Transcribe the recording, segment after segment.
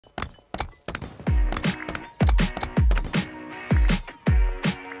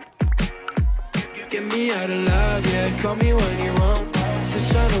me how to love, yeah. Call me when you want.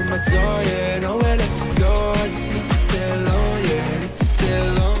 Just shut on my door, yeah. Nowhere let you go. I just need to stay alone, yeah. Need to stay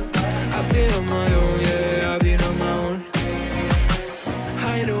alone. I've been on my own, yeah. I've been on my own.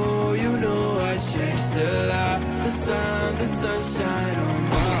 I know, you know, I changed a lot. The sunshine on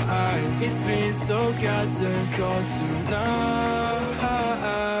my eyes. It's been so goddamn cold tonight.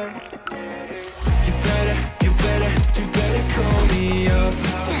 You better call me up.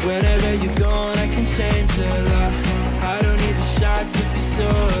 Whenever you're gone, I can change a lot. I don't need the shots if you're so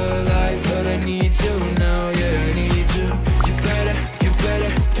alive, but I need you now, yeah, I need you. You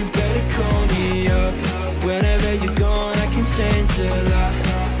better call me up. Whenever you're gone, I can change a lot.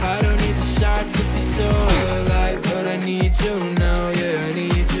 I don't need the shots if you're so alive, but I need you now, yeah, I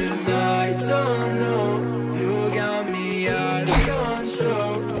need you. I don't know, you got me out of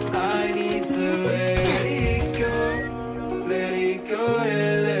control. I need to let it go, yeah, let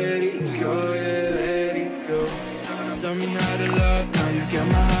it go, yeah, let it go. Tell me how to love, now you get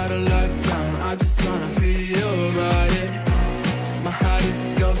my heart all locked down. I just wanna feel your body. My heart is a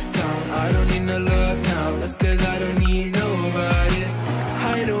ghost town. I don't need no love now, that's cause I don't need nobody.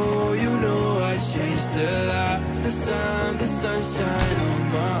 I know, you know, I changed a lot. The sunshine on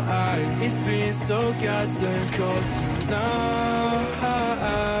my eyes. It's been so goddamn cold tonight.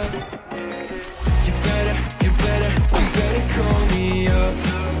 You better call me up.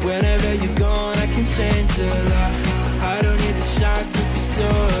 Whenever you're gone, I can change a lot. I don't need the shots if you're so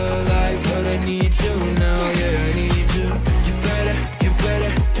alive, but I need you now, yeah, I need you. You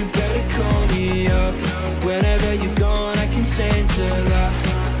better call me up. Whenever you're gone, I can change a lot.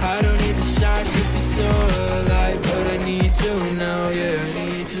 I don't need the shots if you're so alive, but I need you now, yeah, I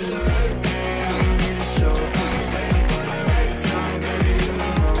need you. I don't need a show. I'm waiting for the right time, baby, you know.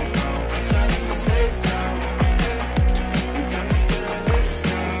 I'm trying to space now. You got me feeling this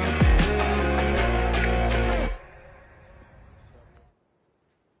now.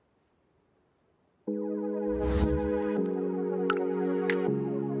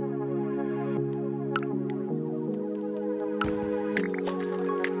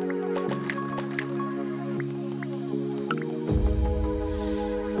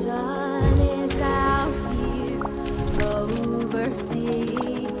 Sun is out here overseas.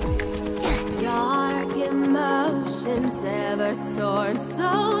 Dark emotions ever torn so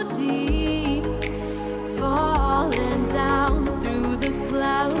deep.